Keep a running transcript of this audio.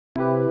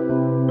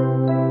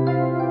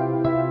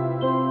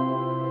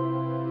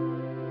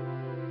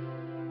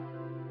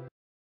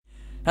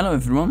Hello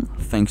everyone,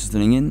 thanks for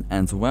tuning in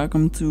and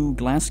welcome to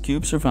Glass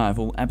Cube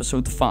Survival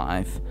episode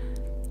 5.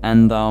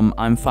 And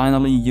I'm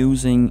finally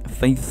using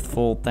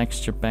Faithful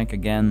Texture Pack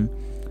again.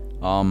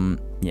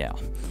 Yeah.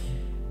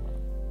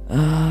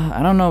 I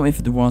don't know if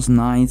it was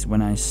night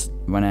when I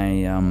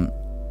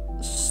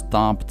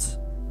stopped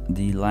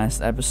the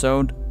last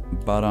episode,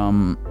 but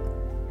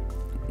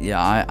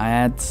yeah, I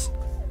had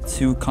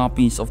 2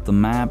 copies of the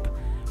map.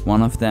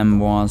 One of them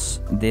was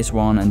this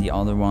one and the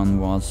other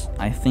one was,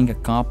 I think, a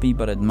copy,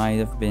 but it might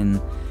have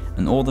been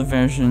an older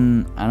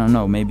version. I don't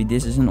know, maybe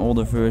this is an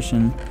older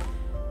version.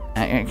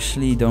 I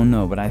actually don't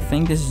know, but I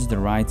think this is the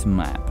right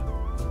map.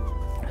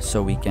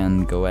 So we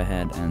can go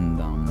ahead and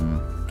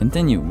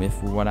continue with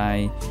what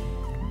I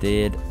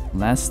did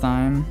last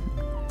time.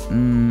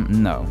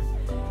 No.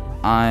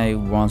 I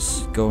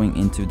was going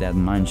into that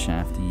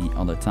mineshaft the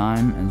other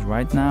time, and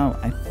right now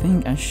I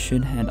think I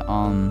should head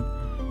on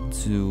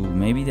to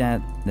maybe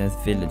that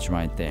village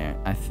right there.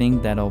 I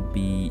think that'll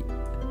be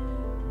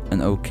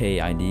an okay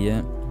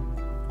idea.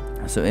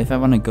 So if I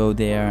want to go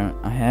there,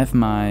 I have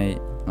my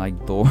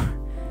door.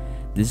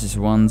 This is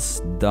once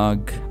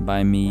dug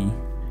by me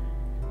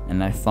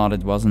and I thought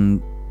it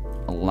wasn't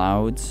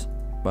allowed,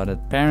 but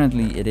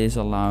apparently it is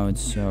allowed.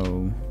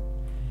 So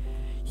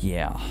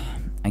yeah,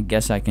 I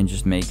guess I can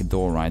just make a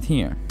door right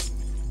here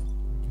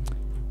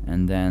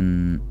and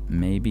then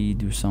maybe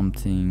do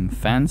something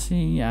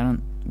fancy. I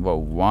don't. Whoa,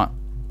 what?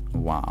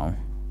 Wow.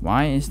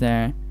 Why is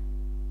there...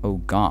 Oh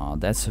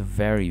god, that's a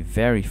very,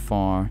 very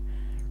far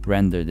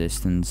render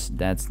distance.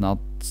 That's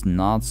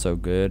not so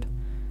good.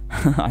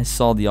 I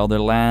saw the other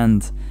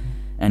land.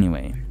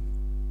 Anyway,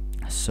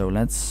 so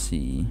let's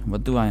see.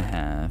 What do I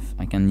have?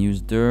 I can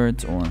use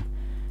dirt or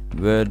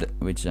wood,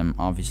 which I'm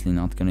obviously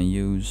not gonna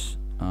use.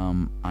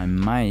 I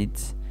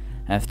might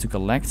have to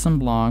collect some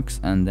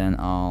blocks and then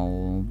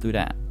I'll do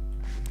that.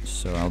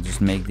 So I'll just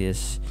make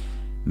this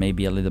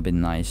maybe a little bit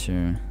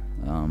nicer.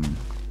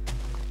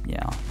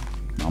 Yeah,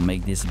 I'll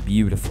make this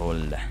beautiful,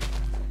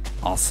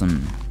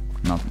 awesome.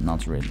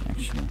 Not really,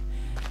 actually.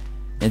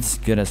 It's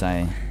good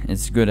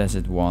as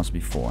it was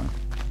before.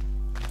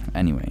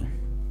 Anyway,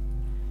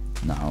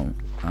 now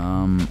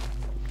I'm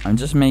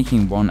just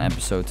making one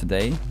episode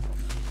today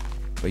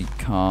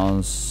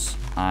because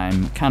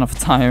I'm kind of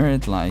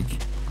tired. Like,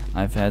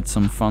 I've had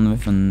some fun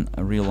with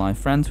a real life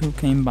friend who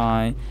came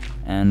by,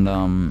 and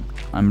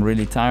I'm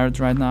really tired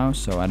right now,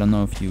 so I don't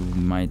know if you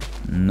might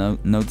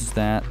notice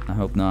that. I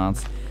hope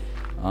not.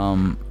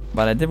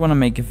 But I did want to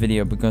make a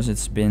video because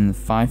it's been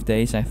 5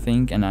 days, I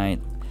think, and I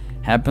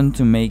happen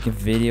to make a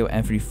video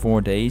every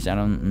 4 days. I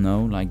don't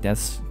know, like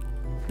that's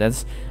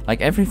like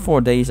every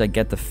 4 days I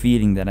get the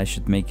feeling that I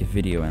should make a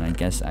video, and I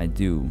guess I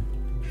do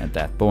at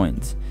that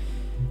point.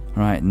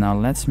 Right, now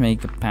let's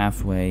make a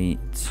pathway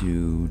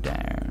to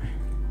there.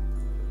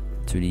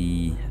 To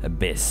the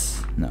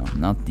abyss. No,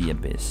 not the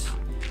abyss.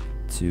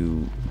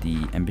 To the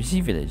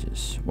NPC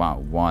villages. Wow,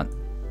 what?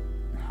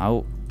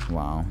 How?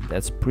 Wow,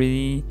 that's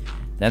pretty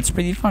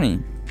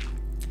funny.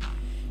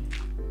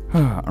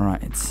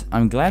 Alright,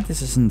 I'm glad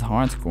this isn't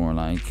hardcore.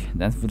 Like,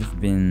 that would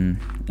have been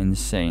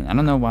insane. I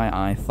don't know why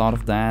I thought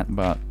of that,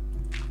 but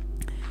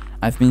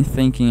I've been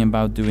thinking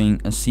about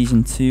doing a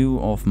season 2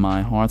 of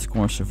my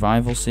hardcore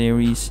survival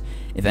series.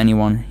 If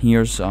anyone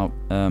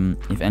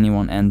if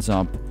anyone ends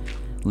up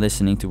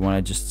listening to what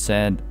I just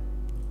said,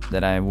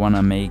 that I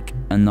wanna make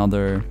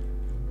another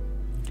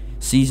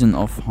season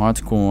of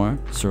hardcore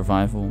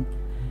survival,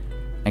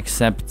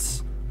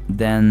 except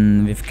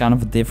then with kind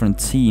of a different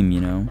theme, you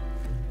know,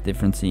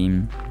 different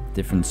theme,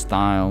 different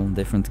style,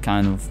 different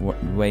kind of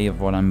way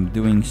of what I'm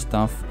doing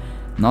stuff,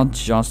 not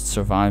just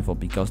survival,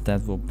 because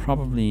that will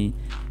probably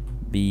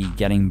be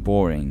getting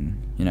boring,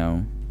 you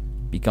know,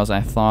 because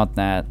I thought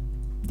that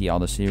the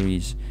other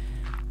series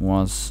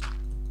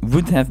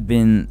would have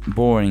been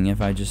boring if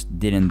I just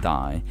didn't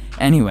die.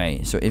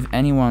 Anyway, so if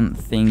anyone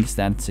thinks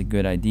that's a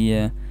good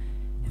idea,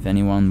 if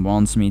anyone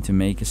wants me to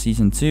make a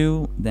season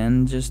 2,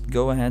 then just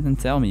go ahead and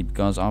tell me,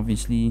 because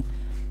obviously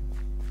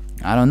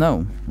I don't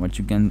know what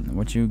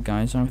you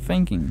guys are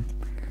thinking.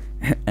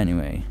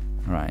 Anyway,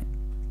 right.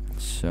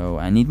 So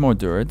I need more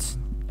dirt.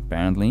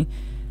 Apparently,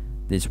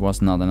 this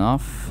was not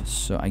enough.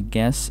 So I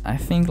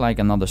think like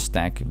another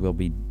stack will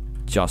be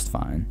just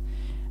fine.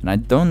 And I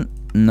don't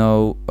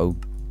know. Oh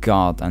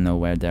god, I know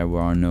where there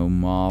were no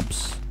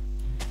mobs.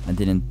 I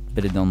didn't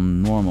put it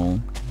on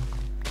normal.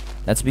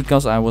 That's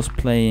because I was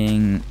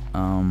playing,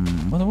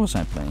 what was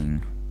I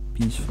playing?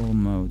 Peaceful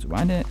mode.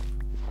 Why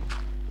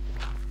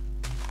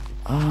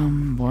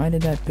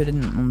did I put it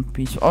on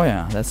peaceful? Oh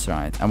yeah, that's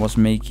right. I was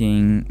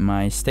making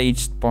my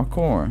staged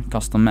parkour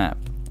custom map,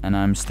 and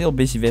I'm still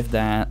busy with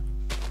that.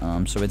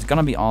 So it's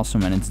gonna be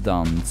awesome when it's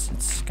done.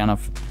 It's kind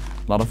of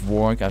a lot of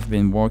work. I've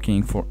been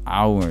working for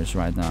hours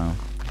right now,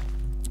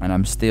 and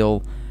I'm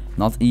still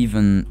not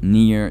even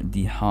near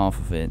the half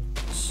of it.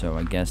 So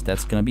I guess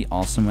that's gonna be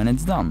awesome when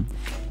it's done.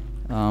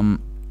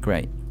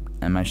 Great.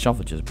 And my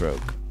shovel just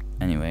broke.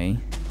 Anyway,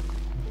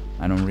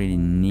 I don't really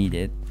need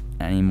it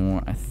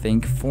anymore. I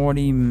think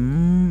 40,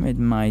 it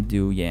might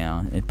do.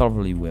 Yeah, it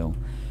probably will.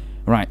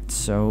 Right,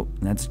 so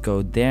let's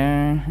go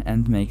there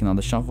and make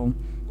another shovel.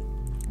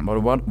 But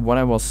what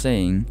I was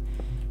saying,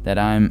 that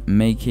I'm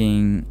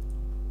making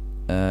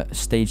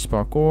stage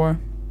parkour.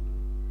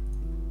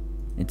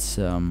 It's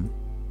the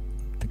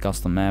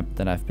custom map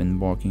that I've been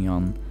working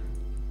on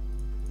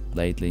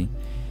lately,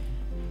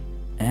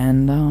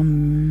 and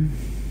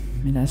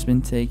it has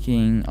been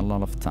taking a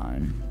lot of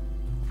time.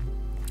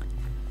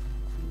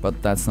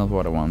 But that's not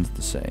what I wanted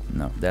to say.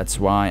 No, that's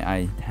why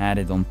I had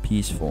it on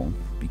peaceful,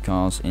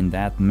 because in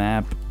that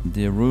map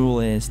the rule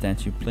is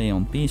that you play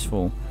on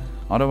peaceful,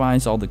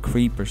 otherwise all the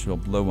creepers will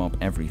blow up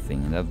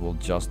everything, and that will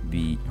just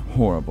be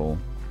horrible.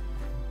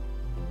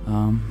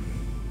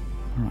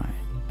 Right.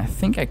 I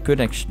think I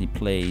could actually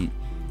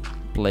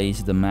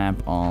place the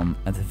map on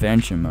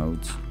adventure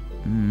mode.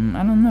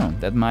 I don't know.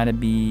 That might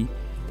be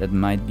a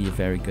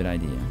very good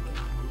idea.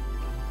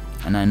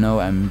 And I know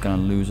I'm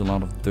gonna lose a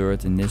lot of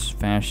dirt in this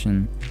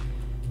fashion.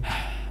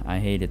 I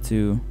hate it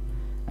too.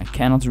 I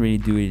cannot really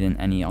do it in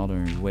any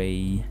other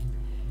way.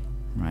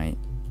 Right.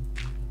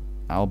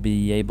 I'll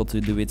be able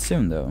to do it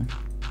soon though.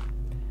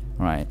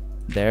 Right.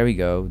 There we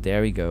go.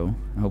 There we go.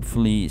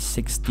 Hopefully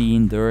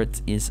 16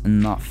 dirt is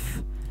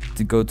enough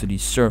to go to the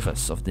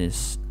surface of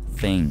this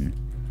thing.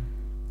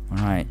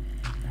 Alright.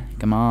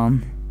 Come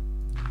on.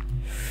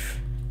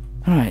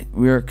 Alright,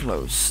 we're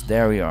close.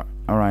 There we are.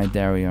 Alright,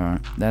 there we are.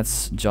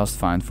 That's just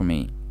fine for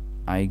me.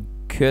 I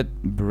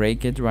could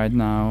break it right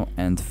now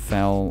and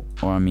fall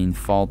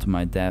to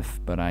my death,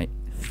 but I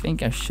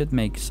think I should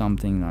make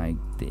something like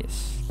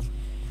this.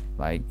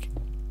 Like,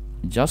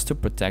 just to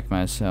protect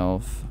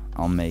myself,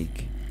 I'll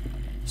make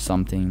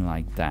something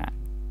like that.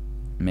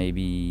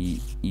 Maybe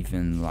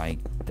even like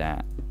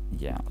that.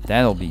 Yeah,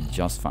 that'll be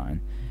just fine.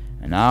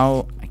 And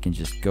now I can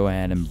just go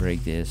ahead and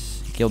break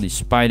this. Kill these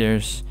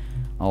spiders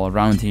all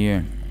around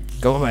here.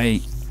 Go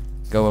away.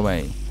 Go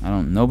away.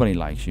 Nobody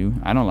likes you.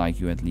 I don't like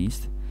you at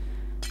least.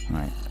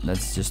 Alright,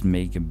 let's just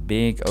make a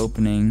big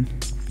opening,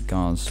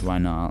 because why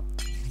not?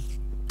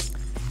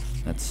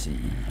 Let's see.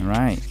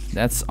 Alright,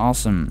 that's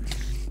awesome.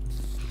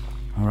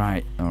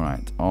 Alright,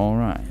 alright,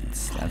 alright.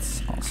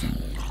 That's awesome.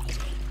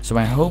 So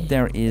I hope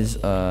there is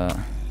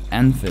a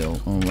anvil,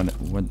 or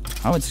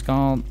how it's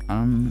called.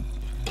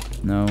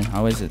 No,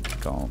 how is it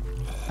called?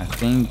 I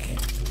think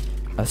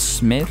a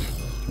smith.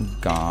 Oh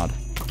god.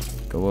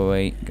 Go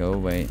away, go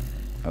away.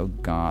 Oh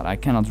god, I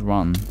cannot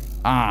run.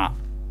 Ah!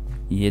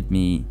 He hit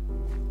me.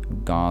 Oh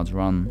god,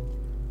 run.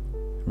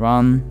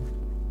 Run.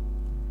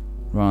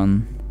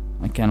 Run.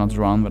 I cannot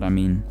run, but I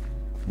mean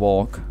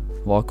walk.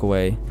 Walk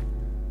away.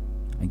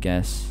 I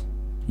guess.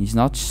 He's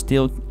not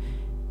still.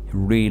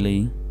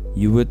 Really?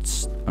 You would.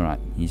 Alright,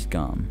 he's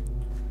gone.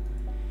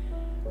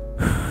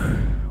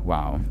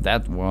 Wow,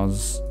 that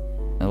was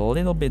a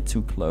little bit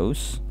too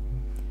close.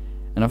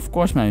 And of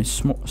course my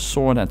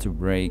sword had to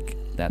break.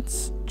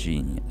 That's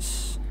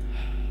genius.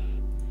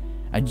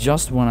 I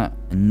just wanna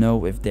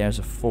know if there's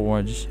a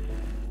forge.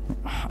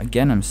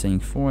 Again, I'm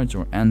saying forge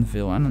or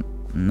anvil. I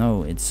don't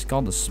know. It's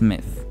called a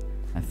smith,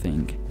 I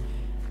think.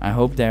 I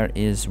hope there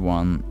is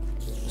one,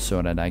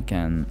 so that I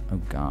can.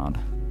 Oh god,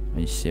 are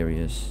you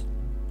serious?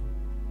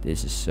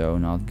 This is so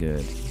not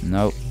good.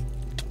 No,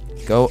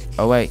 go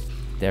away.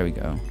 There we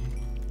go.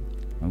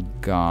 Oh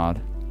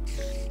god,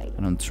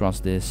 I don't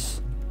trust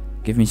this.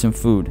 Give me some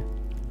food.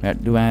 Where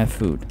do I have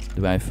food?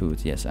 Do I have food?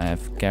 Yes, I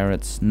have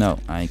carrots. No,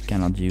 I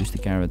cannot use the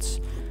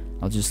carrots.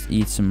 I'll just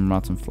eat some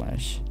rotten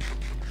flesh.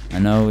 I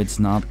know it's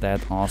not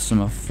that awesome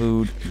of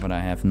food, but I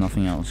have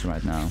nothing else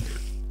right now.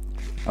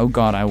 Oh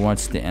god, I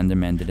watched the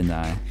Enderman, didn't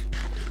I?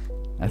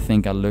 I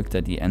think I looked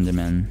at the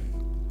Enderman.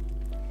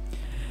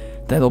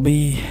 That'll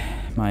be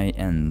my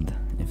end,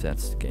 if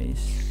that's the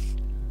case.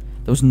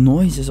 Those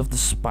noises of the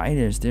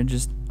spiders, they're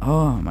just...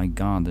 Oh my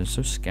god, they're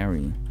so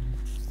scary.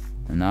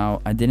 And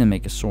now, I didn't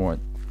make a sword.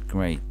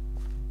 Great.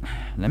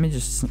 Let me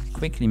just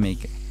quickly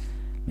make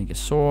a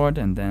sword,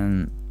 and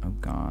then... Oh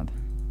god.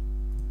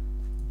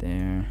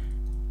 There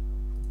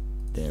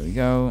we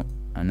go.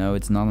 I know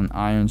it's not an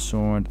iron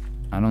sword.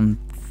 I don't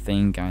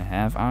think I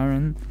have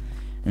iron.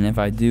 And if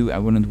I do, I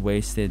wouldn't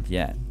waste it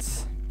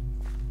yet.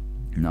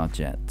 Not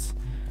yet.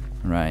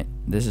 Right.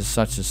 This is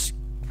such a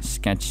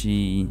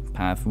sketchy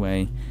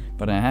pathway.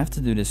 But I have to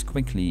do this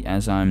quickly,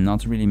 as I'm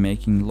not really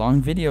making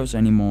long videos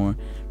anymore,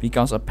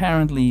 because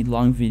apparently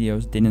long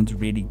videos didn't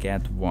really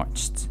get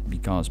watched,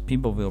 because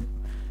people will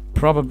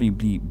probably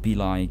be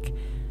like,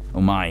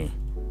 oh my,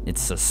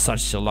 it's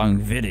such a long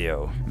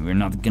video, we're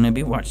not gonna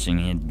be watching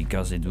it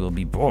because it will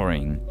be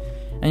boring.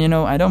 And you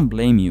know, I don't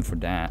blame you for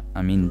that.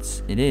 I mean,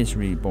 it is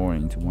really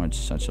boring to watch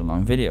such a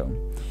long video.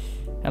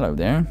 Hello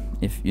there.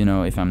 If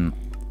I'm...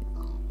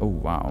 Oh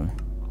wow,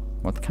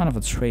 what kind of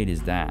a trade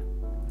is that?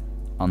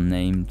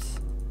 Unnamed.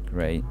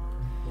 Great.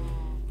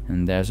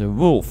 And there's a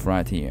wolf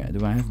right here.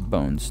 Do I have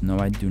bones? No,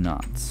 I do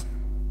not.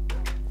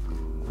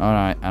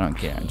 Alright, I don't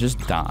care. Just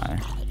die.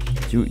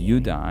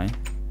 You die.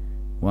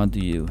 What do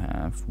you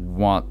have?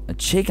 What? A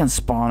chicken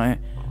spawner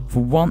for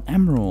 1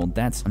 emerald.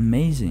 That's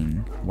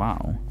amazing.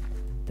 Wow.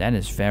 That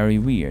is very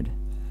weird.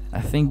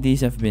 I think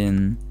these have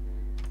been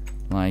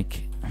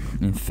like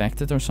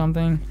infected or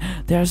something.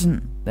 There's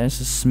a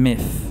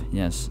smith.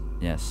 Yes.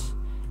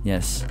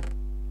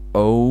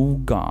 Oh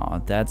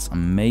god, that's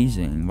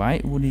amazing.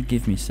 Why would he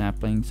give me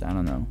saplings? I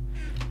don't know.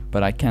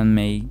 But I can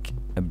make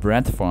a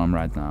bread farm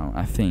right now,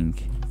 I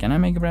think. Can I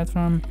make a bread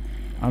farm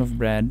out of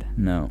bread?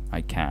 No,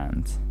 I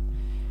can't.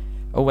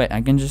 Oh wait,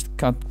 I can just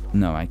cut.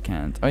 No, I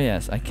can't. Oh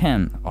yes, I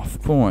can.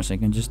 Of course, I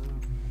can just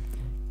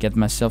get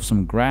myself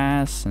some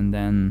grass and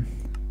then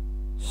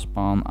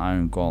spawn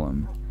iron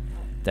golem.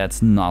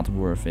 That's not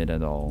worth it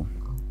at all.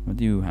 What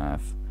do you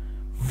have?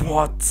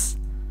 What?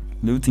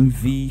 Looting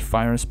V,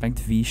 fire respect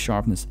V,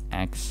 sharpness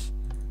X.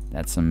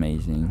 That's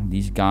amazing.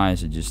 These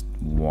guys are just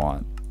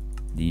what?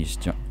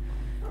 How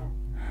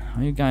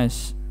are you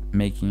guys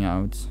making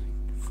out?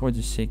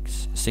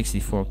 46,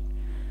 64.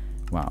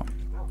 Wow.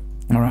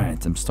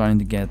 Alright, I'm starting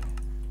to get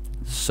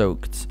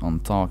soaked on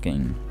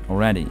talking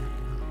already.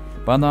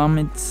 But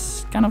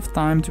it's kind of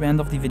time to end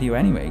off the video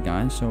anyway,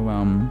 guys. So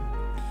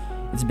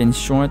it's been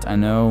short, I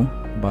know,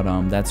 but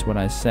that's what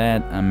I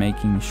said. I'm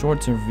making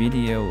shorter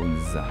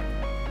videos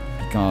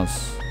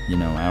because, you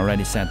know, I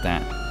already said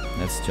that.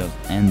 Let's just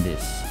end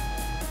this.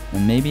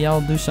 And maybe I'll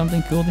do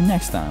something cool the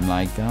next time,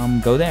 like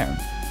go there.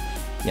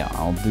 Yeah,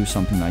 I'll do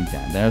something like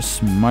that.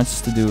 There's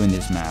much to do in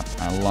this map.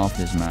 I love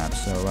this map.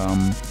 So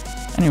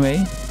anyway,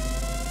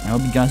 I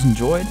hope you guys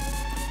enjoyed,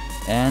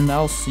 and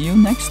I'll see you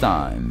next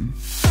time.